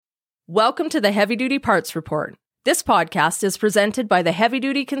Welcome to the Heavy Duty Parts Report. This podcast is presented by the Heavy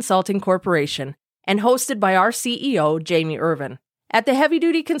Duty Consulting Corporation and hosted by our CEO, Jamie Irvin. At the Heavy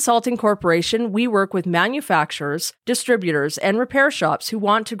Duty Consulting Corporation, we work with manufacturers, distributors, and repair shops who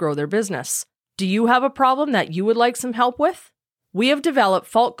want to grow their business. Do you have a problem that you would like some help with? We have developed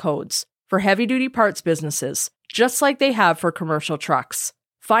fault codes for heavy-duty parts businesses, just like they have for commercial trucks.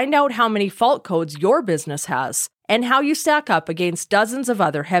 Find out how many fault codes your business has and how you stack up against dozens of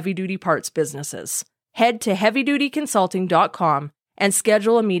other heavy-duty parts businesses. Head to heavydutyconsulting.com and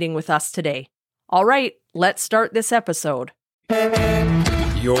schedule a meeting with us today. All right, let's start this episode.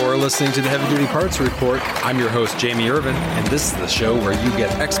 You're listening to the Heavy Duty Parts Report. I'm your host, Jamie Irvin, and this is the show where you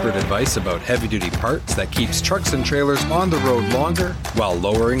get expert advice about heavy-duty parts that keeps trucks and trailers on the road longer while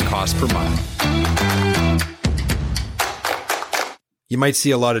lowering cost per mile. You might see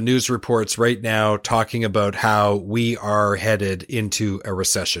a lot of news reports right now talking about how we are headed into a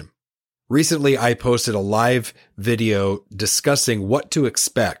recession. Recently, I posted a live video discussing what to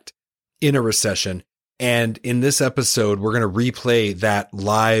expect in a recession. And in this episode, we're going to replay that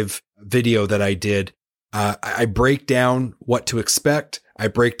live video that I did. I break down what to expect. I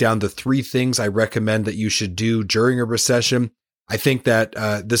break down the 3 things I recommend that you should do during a recession. I think that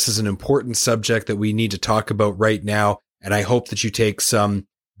this is an important subject that we need to talk about right now. And I hope that you take some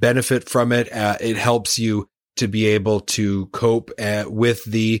benefit from it. It helps you to be able to cope with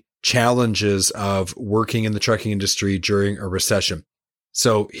the challenges of working in the trucking industry during a recession.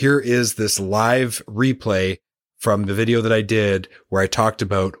 So here is this live replay from the video that I did where I talked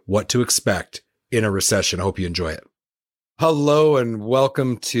about what to expect in a recession. I hope you enjoy it. Hello and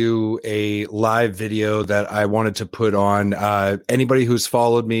welcome to a live video that I wanted to put on. Anybody who's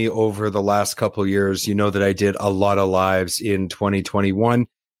followed me over the last couple of years, you know that I did a lot of lives in 2021.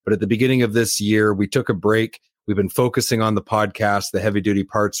 But at the beginning of this year, we took a break. We've been focusing on the podcast, the Heavy Duty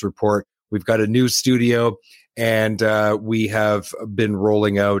Parts Report. We've got a new studio, and we have been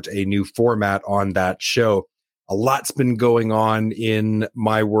rolling out a new format on that show. A lot's been going on in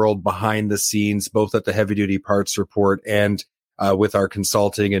my world behind the scenes, both at the Heavy Duty Parts Report and with our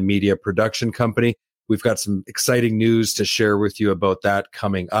consulting and media production company. We've got some exciting news to share with you about that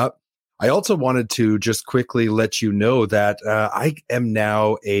coming up. I also wanted to just quickly let you know that I am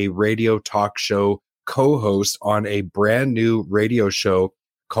now a radio talk show co-host on a brand new radio show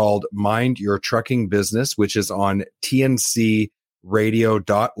called Mind Your Trucking Business, which is on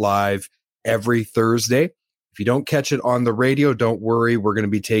tncradio.live every Thursday. If you don't catch it on the radio, don't worry. We're going to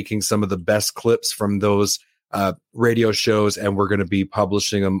be taking some of the best clips from those radio shows, and we're going to be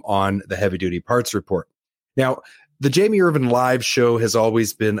publishing them on the Heavy Duty Parts Report. Now, the Jamie Irvin Live show has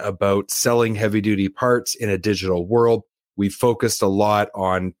always been about selling heavy-duty parts in a digital world. We've focused a lot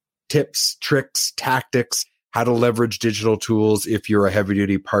on tips, tricks, tactics, how to leverage digital tools if you're a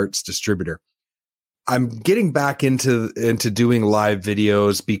heavy-duty parts distributor. I'm getting back into doing live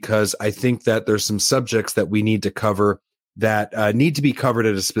videos because I think that there's some subjects that we need to cover that need to be covered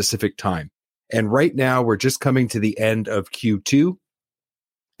at a specific time. And right now, we're just coming to the end of Q2,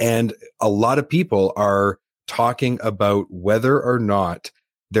 and a lot of people are talking about whether or not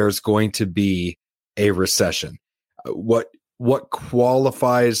there's going to be a recession. What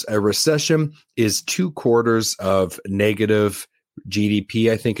qualifies a recession is 2 quarters of negative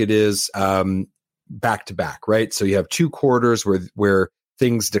GDP, I think it is, back to back, right? So you have 2 quarters where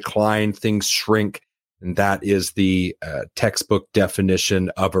things decline, things shrink, and that is the textbook definition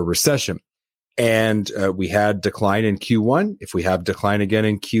of a recession. And we had decline in Q1. If we have decline again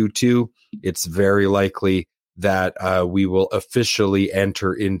in Q2, it's very likely that we will officially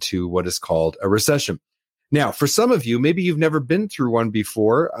enter into what is called a recession. Now, for some of you, maybe you've never been through one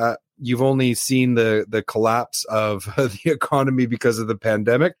before. You've only seen the collapse of the economy because of the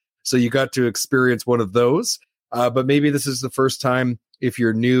pandemic. So you got to experience one of those. But maybe this is the first time, if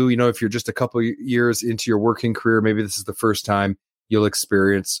you're new, if you're just a couple of years into your working career, maybe this is the first time you'll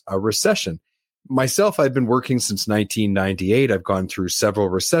experience a recession. Myself, I've been working since 1998. I've gone through several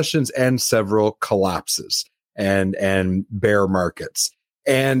recessions and several collapses and bear markets.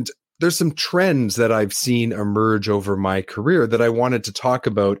 And there's some trends that I've seen emerge over my career that I wanted to talk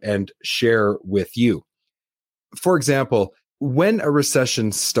about and share with you. For example, when a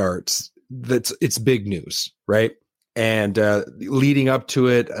recession starts, it's big news, right? And leading up to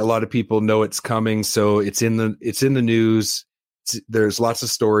it, a lot of people know it's coming, so it's in the news. There's lots of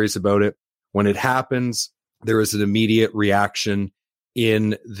stories about it. When it happens, there is an immediate reaction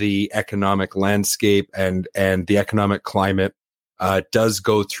in the economic landscape, and the economic climate does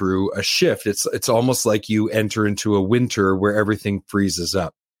go through a shift. It's almost like you enter into a winter where everything freezes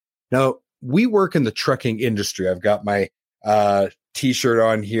up. Now, we work in the trucking industry. I've got my t-shirt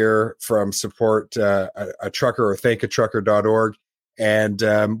on here from support a trucker or thankatrucker.org.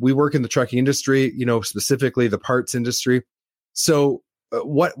 And we work in the trucking industry, specifically the parts industry. So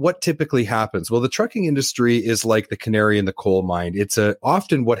what typically happens? Well, the trucking industry is like the canary in the coal mine. It's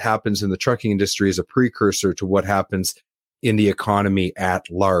often what happens in the trucking industry is a precursor to what happens in the economy at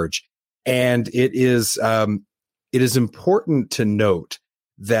large. And it is important to note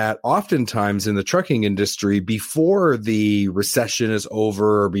that oftentimes in the trucking industry, before the recession is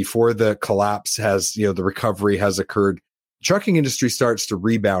over, or before the collapse has, the recovery has occurred, the trucking industry starts to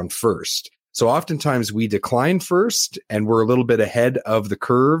rebound first. So oftentimes we decline first, and we're a little bit ahead of the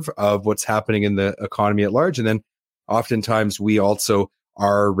curve of what's happening in the economy at large. And then oftentimes we also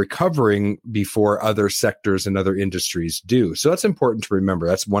are recovering before other sectors and other industries do. So that's important to remember.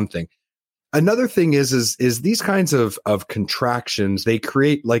 That's one thing. Another thing is these kinds of contractions, they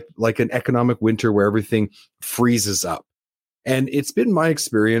create like an economic winter where everything freezes up. And it's been my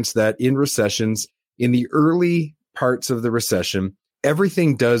experience that in recessions, in the early parts of the recession,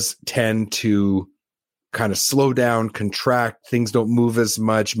 everything does tend to kind of slow down, contract. Things don't move as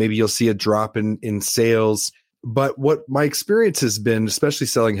much. Maybe you'll see a drop in sales. But what my experience has been, especially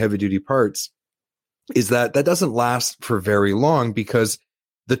selling heavy duty parts, is that doesn't last for very long because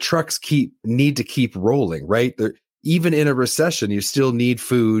the trucks need to keep rolling, right? Even in a recession, you still need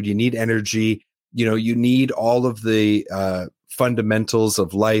food, you need energy, you need all of the fundamentals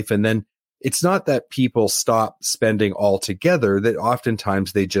of life. And then it's not that people stop spending altogether, that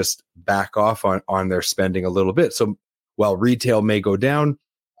oftentimes they just back off on their spending a little bit. So while retail may go down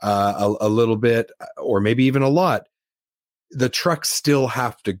a little bit, or maybe even a lot, the trucks still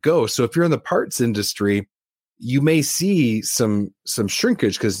have to go. So if you're in the parts industry, you may see some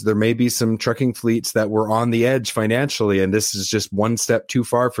shrinkage because there may be some trucking fleets that were on the edge financially, and this is just one step too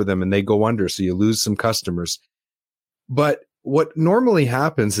far for them and they go under. So you lose some customers. But what normally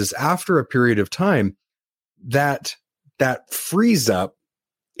happens is after a period of time, that frees up,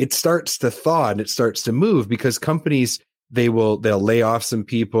 it starts to thaw and it starts to move because companies, they'll lay off some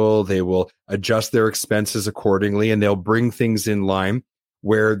people, they will adjust their expenses accordingly, and they'll bring things in line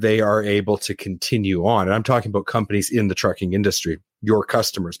where they are able to continue on. And I'm talking about companies in the trucking industry, your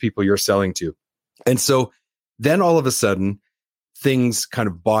customers, people you're selling to. And so then all of a sudden, things kind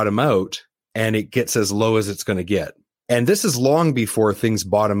of bottom out and it gets as low as it's going to get. And this is long before things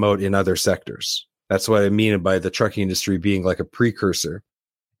bottom out in other sectors. That's what I mean by the trucking industry being like a precursor.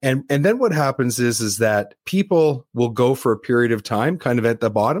 And then what happens is that people will go for a period of time kind of at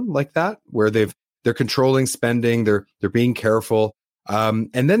the bottom like that, where they're controlling spending, they're being careful. And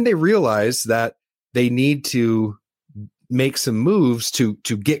then they realize that they need to make some moves to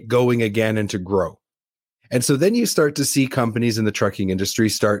get going again and to grow. And so then you start to see companies in the trucking industry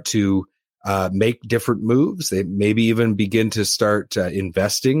start to make different moves. They maybe even begin to start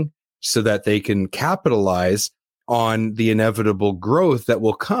investing so that they can capitalize on the inevitable growth that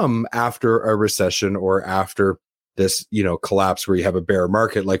will come after a recession or after this, collapse where you have a bear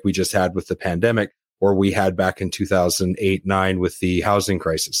market like we just had with the pandemic, or we had back in 2008-9 with the housing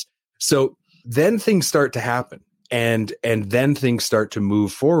crisis. So then things start to happen, and then things start to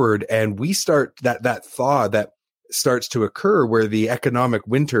move forward, and we start that thaw that starts to occur where the economic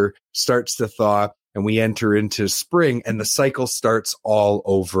winter starts to thaw, and we enter into spring, and the cycle starts all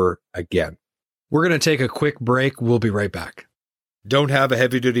over again. We're going to take a quick break. We'll be right back. Don't have a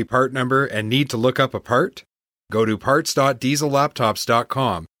heavy-duty part number and need to look up a part? Go to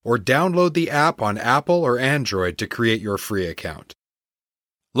parts.diesellaptops.com or download the app on Apple or Android to create your free account.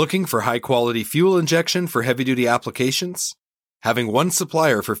 Looking for high-quality fuel injection for heavy-duty applications? Having one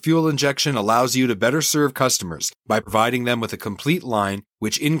supplier for fuel injection allows you to better serve customers by providing them with a complete line,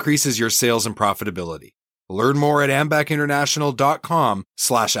 which increases your sales and profitability. Learn more at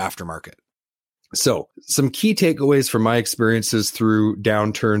ambackinternational.com/aftermarket. So some key takeaways from my experiences through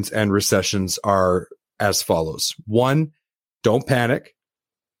downturns and recessions are as follows. 1, don't panic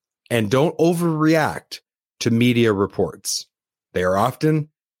and don't overreact to media reports. They are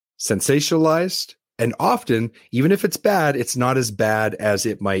often sensationalized, and often, even if it's bad, it's not as bad as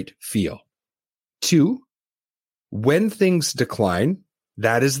it might feel. 2, when things decline,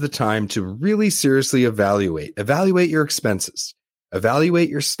 that is the time to really seriously evaluate your expenses, evaluate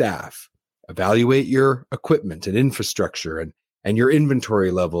your staff, evaluate your equipment and infrastructure and your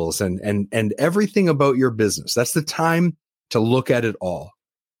inventory levels and everything about your business. That's the time to look at it all.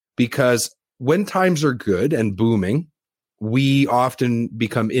 Because when times are good and booming, we often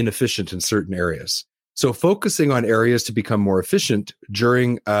become inefficient in certain areas. So focusing on areas to become more efficient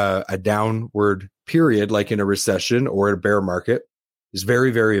during a downward period, like in a recession or a bear market, is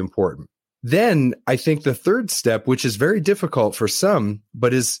very, very important. Then I think the third step, which is very difficult for some,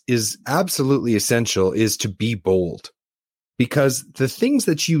 but is absolutely essential, is to be bold. Because the things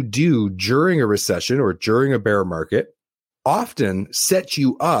that you do during a recession or during a bear market often set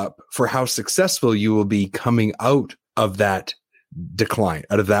you up for how successful you will be coming out of that decline,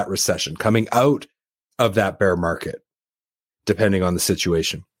 out of that recession, coming out of that bear market, depending on the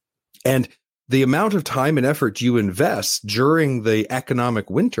situation. And the amount of time and effort you invest during the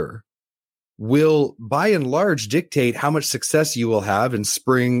economic winter will, by and large, dictate how much success you will have in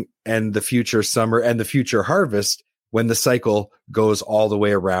spring and the future summer and the future harvest when the cycle goes all the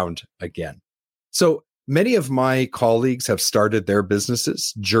way around again. So many of my colleagues have started their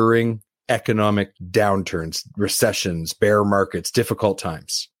businesses during economic downturns, recessions, bear markets, difficult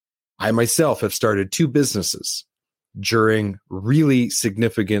times. I myself have started 2 businesses during really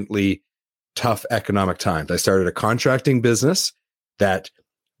significantly tough economic times. I started a contracting business that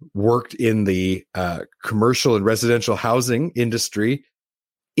worked in the commercial and residential housing industry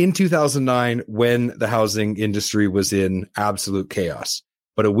in 2009 when the housing industry was in absolute chaos.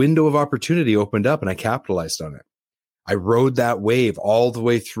 But a window of opportunity opened up and I capitalized on it. I rode that wave all the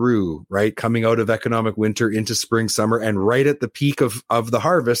way through, right? Coming out of economic winter into spring, summer, and right at the peak of the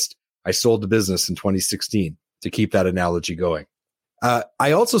harvest, I sold the business in 2016 to keep that analogy going.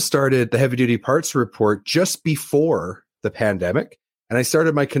 I also started the Heavy Duty Parts Report just before the pandemic. And I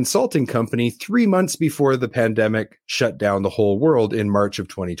started my consulting company 3 months before the pandemic shut down the whole world in March of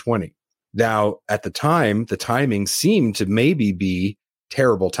 2020. Now, at the time, the timing seemed to maybe be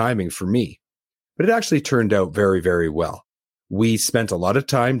terrible timing for me, but it actually turned out very, very well. We spent a lot of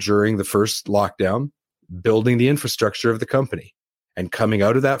time during the first lockdown building the infrastructure of the company. And coming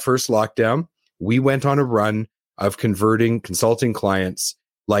out of that first lockdown, we went on a run of converting consulting clients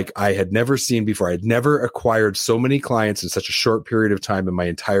like I had never seen before. I had never acquired so many clients in such a short period of time in my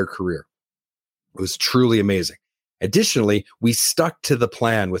entire career. It was truly amazing. Additionally, we stuck to the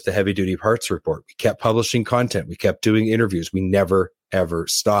plan with the Heavy Duty Parts Report. We kept publishing content. We kept doing interviews. We never, ever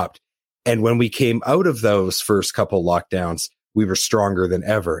stopped. And when we came out of those first couple lockdowns, we were stronger than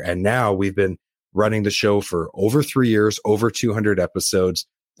ever. And now we've been running the show for over 3 years, over 200 episodes.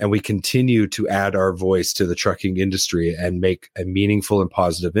 And we continue to add our voice to the trucking industry and make a meaningful and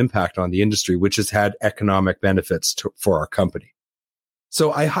positive impact on the industry, which has had economic benefits for our company.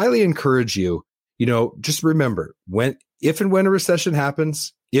 So I highly encourage you, just remember if and when a recession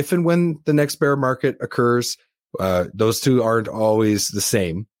happens, if and when the next bear market occurs, those two aren't always the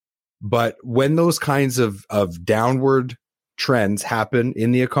same. But when those kinds of downward trends happen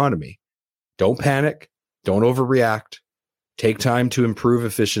in the economy, don't panic, don't overreact. Take time to improve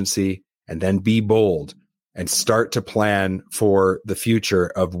efficiency and then be bold and start to plan for the future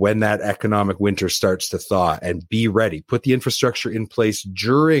of when that economic winter starts to thaw, and be ready. Put the infrastructure in place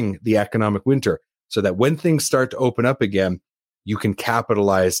during the economic winter so that when things start to open up again, you can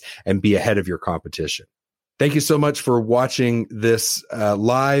capitalize and be ahead of your competition. Thank you so much for watching this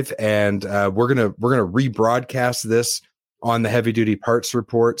live, and we're gonna rebroadcast this on the Heavy Duty Parts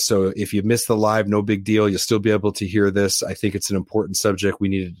Report. So if you missed the live, no big deal. You'll still be able to hear this. I think it's an important subject we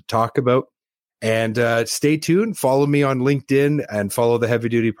needed to talk about. And stay tuned. Follow me on LinkedIn and follow the Heavy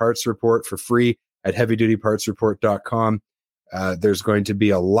Duty Parts Report for free at heavydutypartsreport.com. There's going to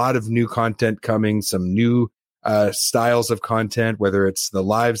be a lot of new content coming, some new styles of content, whether it's the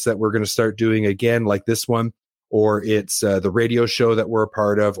lives that we're going to start doing again, like this one, or it's the radio show that we're a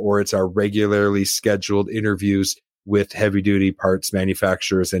part of, or it's our regularly scheduled interviews with heavy duty parts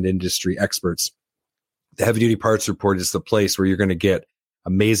manufacturers and industry experts. The Heavy Duty Parts Report is the place where you're going to get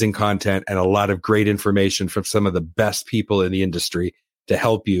amazing content and a lot of great information from some of the best people in the industry to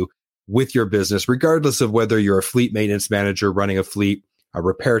help you with your business, regardless of whether you're a fleet maintenance manager running a fleet, a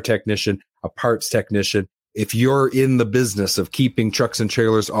repair technician, a parts technician. If you're in the business of keeping trucks and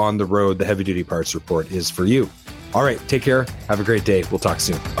trailers on the road, the Heavy Duty Parts Report is for you. All right, take care. Have a great day. We'll talk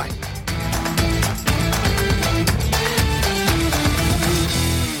soon. Bye.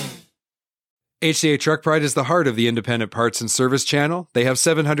 HDA Truck Pride is the heart of the independent parts and service channel. They have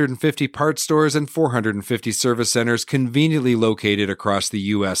 750 parts stores and 450 service centers conveniently located across the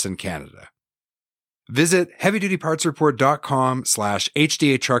U.S. and Canada. Visit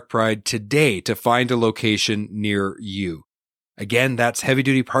heavydutypartsreport.com/HDA Truck Pride today to find a location near you. Again, that's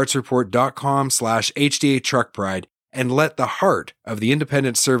heavydutypartsreport.com/HDA Truck Pride, and let the heart of the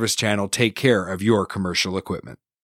independent service channel take care of your commercial equipment.